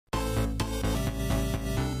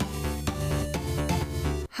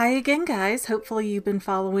Hi again, guys. Hopefully you've been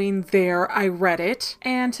following There I Read It.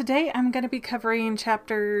 And today I'm going to be covering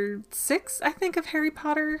chapter 6, I think, of Harry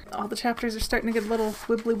Potter. All the chapters are starting to get a little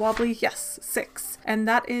wibbly wobbly. Yes, 6. And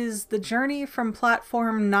that is The Journey from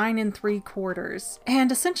Platform 9 3/4.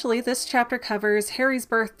 And essentially this chapter covers Harry's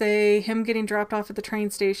birthday, him getting dropped off at the train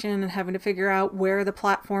station and having to figure out where the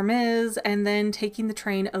platform is, and then taking the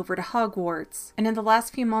train over to Hogwarts. And in the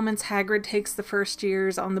last few moments, Hagrid takes the first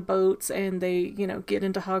years on the boats and they, get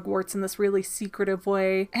into Hogwarts in this really secretive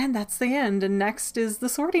way. And that's the end. And next is the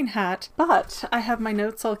Sorting Hat. But I have my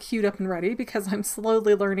notes all queued up and ready because I'm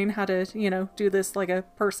slowly learning how to, do this like a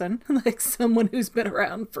person, like someone who's been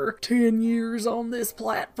around for 10 years on this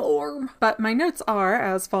platform. But my notes are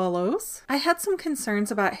as follows. I had some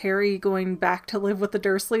concerns about Harry going back to live with the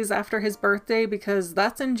Dursleys after his birthday because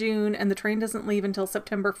that's in June and the train doesn't leave until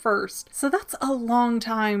September 1st. So that's a long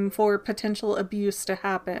time for potential abuse to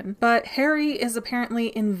happen. But Harry is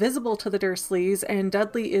apparently invisible to the Dursleys, and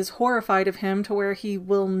Dudley is horrified of him to where he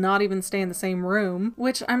will not even stay in the same room,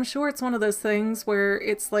 which I'm sure it's one of those things where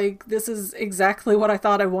it's like, this is exactly what I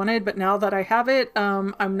thought I wanted, but now that I have it,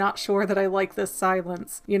 I'm not sure that I like this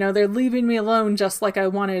silence. They're leaving me alone just like I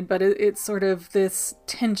wanted, but it's sort of this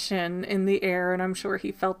tension in the air, and I'm sure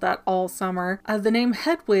he felt that all summer. The name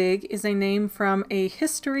Hedwig is a name from A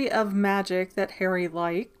History of Magic that Harry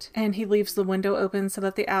liked, and he leaves the window open so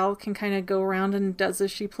that the owl can kind of go around and does as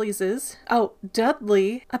she pleases. Oh,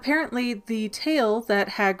 Dudley. Apparently the tail that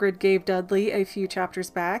Hagrid gave Dudley a few chapters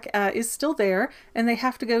back is still there, and they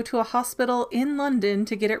have to go to a hospital in London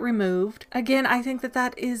to get it removed. Again, I think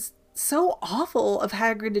that is so awful of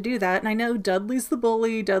Hagrid to do that, and I know Dudley's the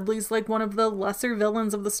bully, Dudley's like one of the lesser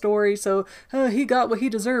villains of the story, so he got what he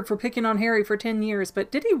deserved for picking on Harry for 10 years, but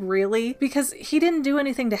did he really? Because he didn't do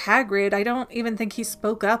anything to Hagrid. I don't even think he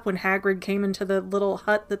spoke up when Hagrid came into the little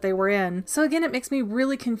hut that they were in. So again, it makes me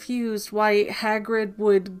really confused why Hagrid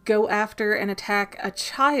would go after and attack a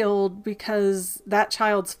child because that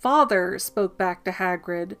child's father spoke back to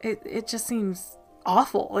Hagrid. It just seems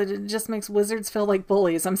awful. It just makes wizards feel like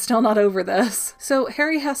bullies. I'm still not over this. So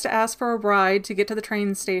Harry has to ask for a ride to get to the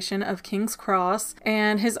train station of King's Cross,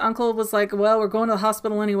 and his uncle was like, well, we're going to the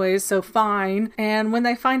hospital anyways, so fine. And when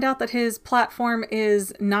they find out that his platform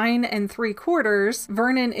is 9 3/4,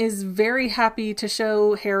 Vernon is very happy to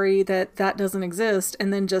show Harry that doesn't exist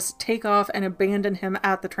and then just take off and abandon him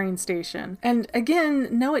at the train station. And again,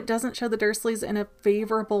 no, it doesn't show the Dursleys in a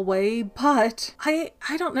favorable way, but I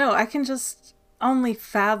don't know. I can just only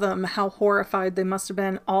fathom how horrified they must have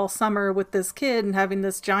been all summer with this kid and having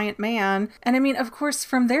this giant man. And I mean, of course,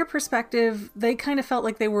 from their perspective, they kind of felt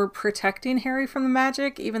like they were protecting Harry from the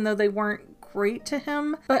magic, even though they weren't great to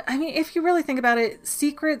him. But I mean, if you really think about it,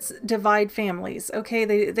 secrets divide families, okay?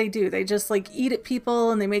 They do. They just like eat at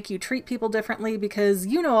people and they make you treat people differently because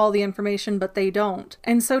you know all the information, but they don't.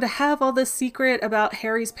 And so to have all this secret about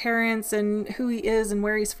Harry's parents and who he is and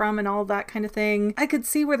where he's from and all that kind of thing, I could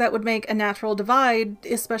see where that would make a natural divide,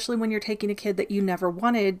 especially when you're taking a kid that you never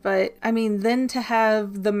wanted. But I mean, then to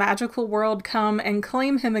have the magical world come and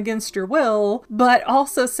claim him against your will, but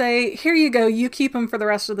also say, here you go, you keep him for the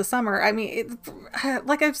rest of the summer. I mean,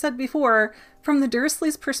 like I've said before, from the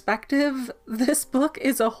Dursleys' perspective, this book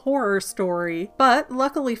is a horror story. But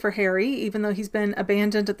luckily for Harry, even though he's been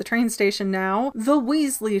abandoned at the train station now, the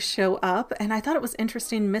Weasleys show up, and I thought it was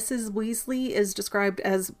interesting, Mrs. Weasley is described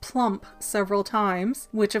as plump several times,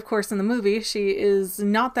 which of course in the movie she is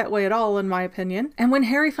not that way at all in my opinion. And when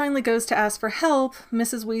Harry finally goes to ask for help,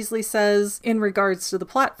 Mrs. Weasley says, in regards to the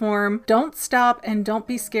platform, don't stop and don't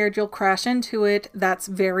be scared you'll crash into it, that's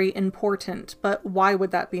very important. But why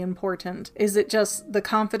would that be important? Is it just the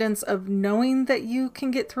confidence of knowing that you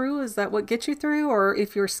can get through? Is that what gets you through? Or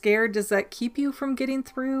if you're scared, does that keep you from getting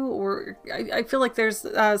through? Or I feel like there's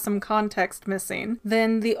some context missing.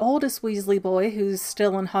 Then the oldest Weasley boy, who's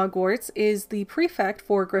still in Hogwarts, is the prefect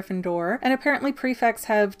for Gryffindor. And apparently prefects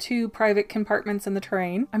have 2 private compartments in the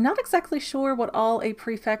train. I'm not exactly sure what all a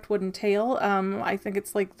prefect would entail. I think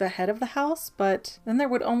it's like the head of the house, but then there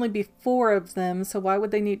would only be 4 of them. So why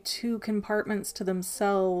would they need 2 compartments to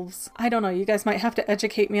themselves? I don't know. You guys might have to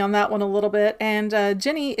educate me on that one a little bit. And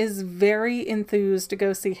Ginny is very enthused to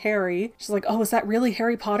go see Harry. She's like, oh, is that really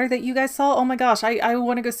Harry Potter that you guys saw? Oh my gosh, I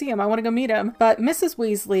want to go see him. I want to go meet him. But Mrs.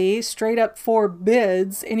 Weasley straight up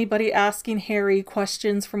forbids anybody asking Harry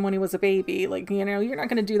questions from when he was a baby. Like, you're not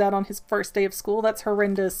going to do that on his first day of school. That's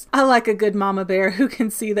horrendous. I like a good mama bear who can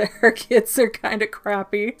see that her kids are kind of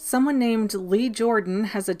crappy. Someone named Lee Jordan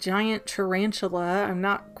has a giant tarantula. I'm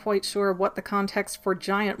not quite sure what the context for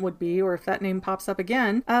giant would be, or if that name pops up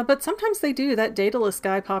again. But sometimes they do. That Daedalus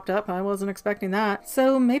guy popped up. I wasn't expecting that.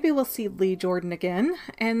 So maybe we'll see Lee Jordan again.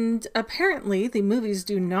 And apparently the movies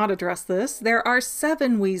do not address this. There are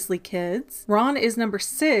 7 Weasley kids. Ron is number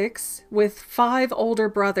 6 with 5 older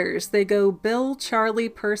brothers. They go Bill, Charlie,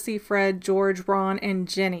 Percy, Fred, George, Ron, and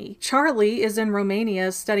Ginny. Charlie is in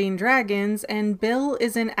Romania studying dragons, and Bill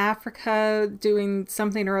is in Africa doing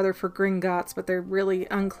something or other for Gringotts, but they're really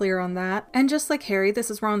unclear on that. And just like Harry, this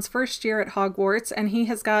is Ron's first year at Hogwarts, and he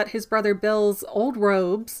has got his brother Bill's old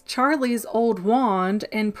robes, Charlie's old wand,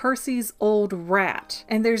 and Percy's old rat.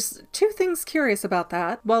 And there's 2 things curious about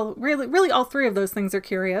that. Well, really all 3 of those things are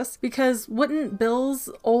curious, because wouldn't Bill's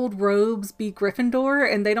old robes be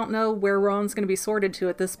Gryffindor, and they don't know where Ron's going to be sorted to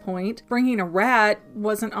at this point. Bringing a rat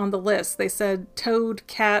wasn't on the list. They said toad,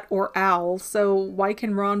 cat, or owl, so why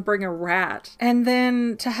can Ron bring a rat? And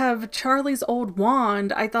then to have Charlie's old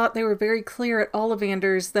wand, I thought they were very clear at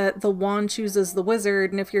Ollivanders that the wand chooses the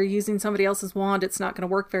wizard, and if you're using somebody else's wand, it's not going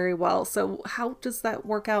to work very well. So how does that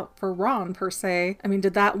work out for Ron, per se? I mean,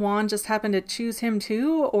 did that wand just happen to choose him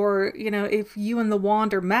too? Or, you know, if you and the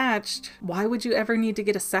wand are matched, why would you ever need to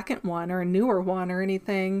get a second one or a newer one or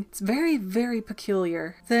anything? It's very, very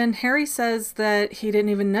peculiar. Then Harry says that he didn't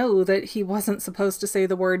even know that he wasn't supposed to say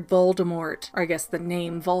the word Voldemort, or I guess the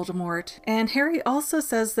name Voldemort. And Harry also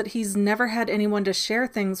says that he's never had anyone to share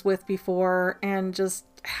things with before, and just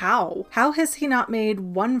how has he not made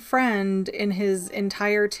one friend in his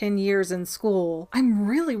entire 10 years in school? I'm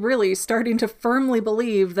really starting to firmly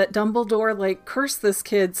believe that Dumbledore cursed this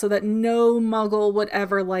kid so that no muggle would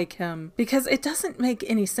ever like him, because it doesn't make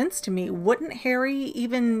any sense to me. Wouldn't Harry,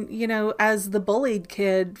 even, you know, as the bullied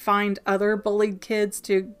kid, find other bullied kids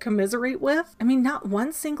to commiserate with? I mean, not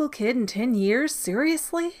one single kid in 10 years?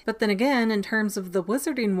 Seriously? But then again, in terms of the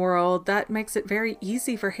wizarding world, that makes it very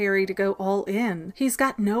easy for Harry to go all in. He's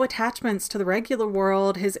got no attachments to the regular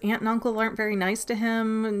world. His aunt and uncle aren't very nice to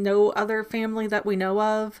him. No other family that we know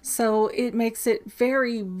of. So it makes it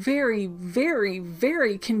very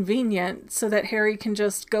convenient so that Harry can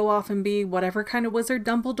just go off and be whatever kind of wizard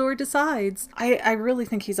Dumbledore decides. I really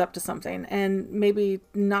think he's up to something, and maybe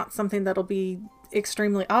not something that'll be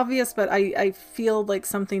extremely obvious, but I feel like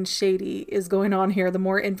something shady is going on here the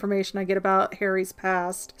more information I get about Harry's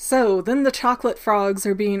past. So then the chocolate frogs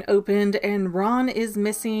are being opened, and Ron is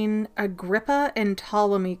missing Agrippa and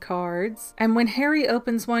Ptolemy cards. And when Harry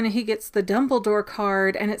opens one, he gets the Dumbledore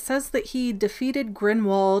card, and it says that he defeated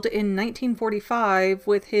Grindelwald in 1945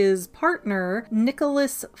 with his partner,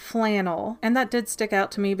 Nicholas Flamel. And that did stick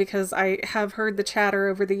out to me because I have heard the chatter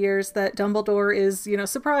over the years that Dumbledore is, you know,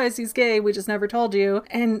 surprise, he's gay, we just never told you.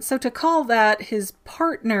 And so to call that his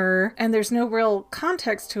partner, and there's no real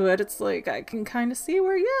context to it, it's like, I can kind of see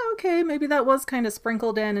where, yeah, okay, maybe that was kind of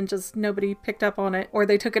sprinkled in and just nobody picked up on it. Or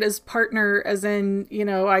they took it as partner, as in, you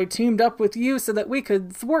know, I teamed up with you so that we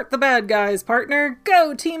could thwart the bad guys, partner.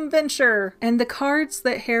 Go, Team Venture! And the cards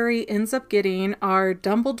that Harry ends up getting are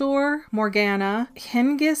Dumbledore, Morgana,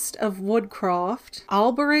 Hengist of Woodcroft,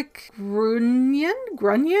 Alberic Grunnion,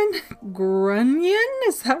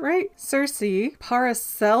 is that right? Cersei,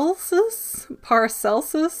 Paracelsus?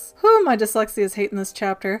 Who, my dyslexia is hating this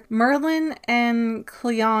chapter. Merlin and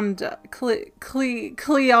Cleodna,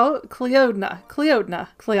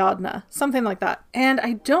 something like that. And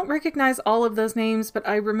I don't recognize all of those names, but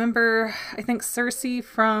I remember, I think Cersei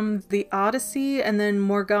from the Odyssey, and then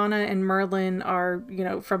Morgana and Merlin are, you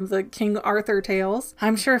know, from the King Arthur tales.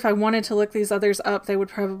 I'm sure if I wanted to look these others up, they would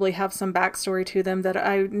probably have some backstory to them that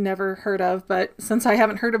I never heard of, but since I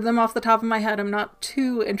haven't heard of them off the top of my head, I'm not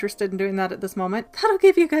too interested in doing that at this moment. That'll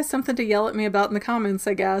give you guys something to yell at me about in the comments,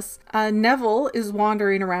 I guess. Neville is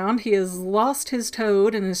wandering around. He has lost his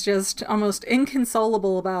toad and is just almost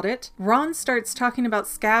inconsolable about it. Ron starts talking about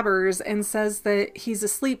Scabbers and says that he's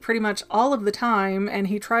asleep pretty much all of the time, and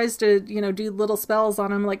he tries to, you know, do little spells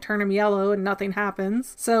on him like turn him yellow and nothing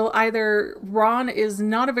happens. So either Ron is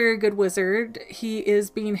not a very good wizard, he is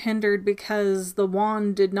being hindered because the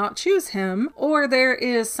wand did not choose him, or there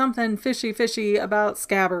is something fishy about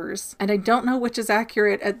Scabbers. And I don't know which is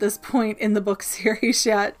accurate at this point in the book series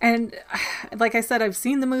yet. And like I said, I've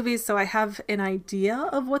seen the movies, so I have an idea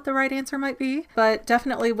of what the right answer might be. But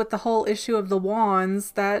definitely with the whole issue of the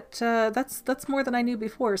wands, that's more than I knew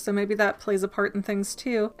before. So maybe that plays a part in things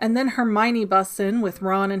too. And then Hermione busts in with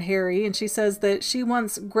Ron and Harry, and she says that she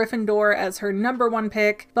wants Gryffindor as her #1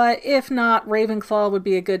 pick, but if not, Ravenclaw would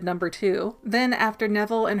be a good #2. Then after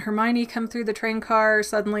Neville and Hermione come through the train car,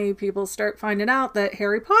 suddenly people start finding out that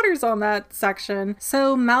Harry Potter's on that section.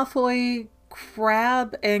 So Malfoy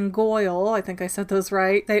Crabbe and Goyle, I think I said those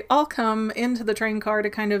right, they all come into the train car to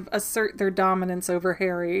kind of assert their dominance over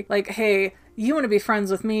Harry. Like, hey, you want to be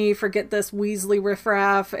friends with me, forget this Weasley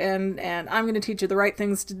riffraff, and I'm going to teach you the right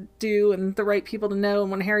things to do and the right people to know.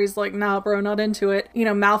 And when Harry's like, nah, bro, not into it, you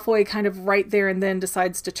know, Malfoy kind of right there and then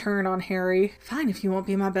decides to turn on Harry. Fine, if you won't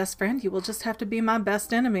be my best friend, you will just have to be my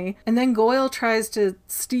best enemy. And then Goyle tries to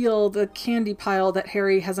steal the candy pile that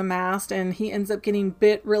Harry has amassed, and he ends up getting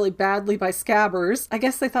bit really badly by Scabbers. I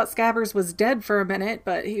guess they thought Scabbers was dead for a minute,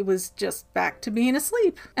 but he was just back to being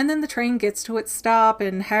asleep. And then the train gets to its stop,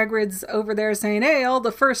 and Hagrid's over there saying, hey, all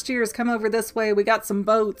the first years come over this way, we got some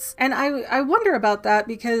boats. And I wonder about that,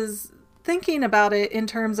 because thinking about it in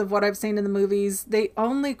terms of what I've seen in the movies, they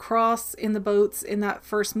only cross in the boats in that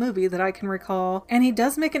first movie that I can recall. And he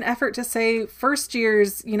does make an effort to say, first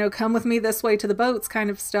years, you know, come with me this way to the boats kind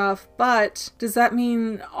of stuff. But does that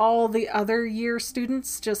mean all the other year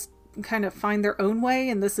students just kind of find their own way,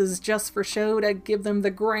 and this is just for show to give them the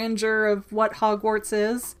grandeur of what Hogwarts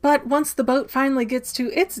is? But once the boat finally gets to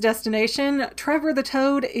its destination, Trevor the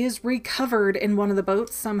Toad is recovered in one of the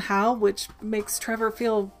boats somehow, which makes Trevor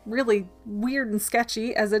feel really weird and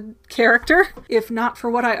sketchy as a character. If not for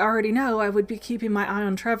what I already know, I would be keeping my eye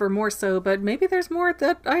on Trevor more so, but maybe there's more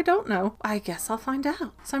that I don't know. I guess I'll find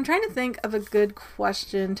out. So I'm trying to think of a good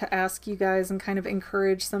question to ask you guys and kind of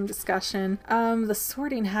encourage some discussion. The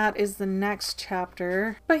Sorting Hat is the next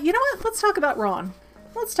chapter. But you know what? Let's talk about Ron.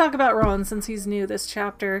 Let's talk about Ron since he's new this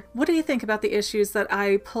chapter. What do you think about the issues that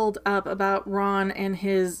I pulled up about Ron and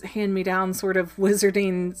his hand-me-down sort of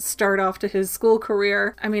wizarding start off to his school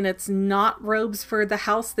career? I mean, it's not robes for the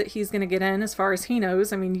house that he's going to get in as far as he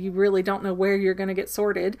knows. I mean, you really don't know where you're going to get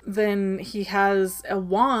sorted. Then he has a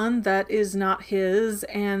wand that is not his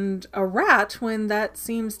and a rat when that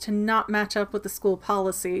seems to not match up with the school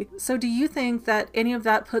policy. So do you think that any of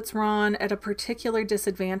that puts Ron at a particular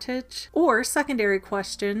disadvantage? Or secondary question,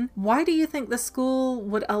 why do you think the school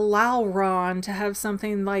would allow Ron to have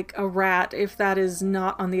something like a rat if that is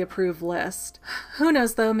not on the approved list? Who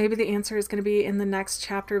knows though, maybe the answer is going to be in the next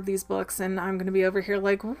chapter of these books and I'm going to be over here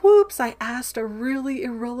like, whoops, I asked a really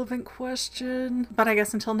irrelevant question. But I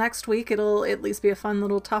guess until next week, it'll at least be a fun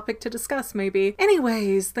little topic to discuss maybe.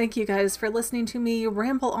 Anyways, thank you guys for listening to me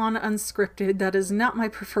ramble on unscripted. That is not my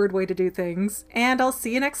preferred way to do things. And I'll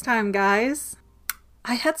see you next time, guys.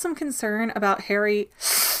 I had some concern about Harry.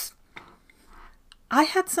 This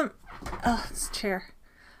chair.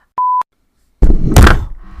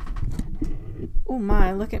 Oh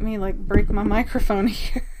my, look at me like break my microphone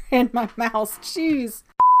here and my mouse. Jeez.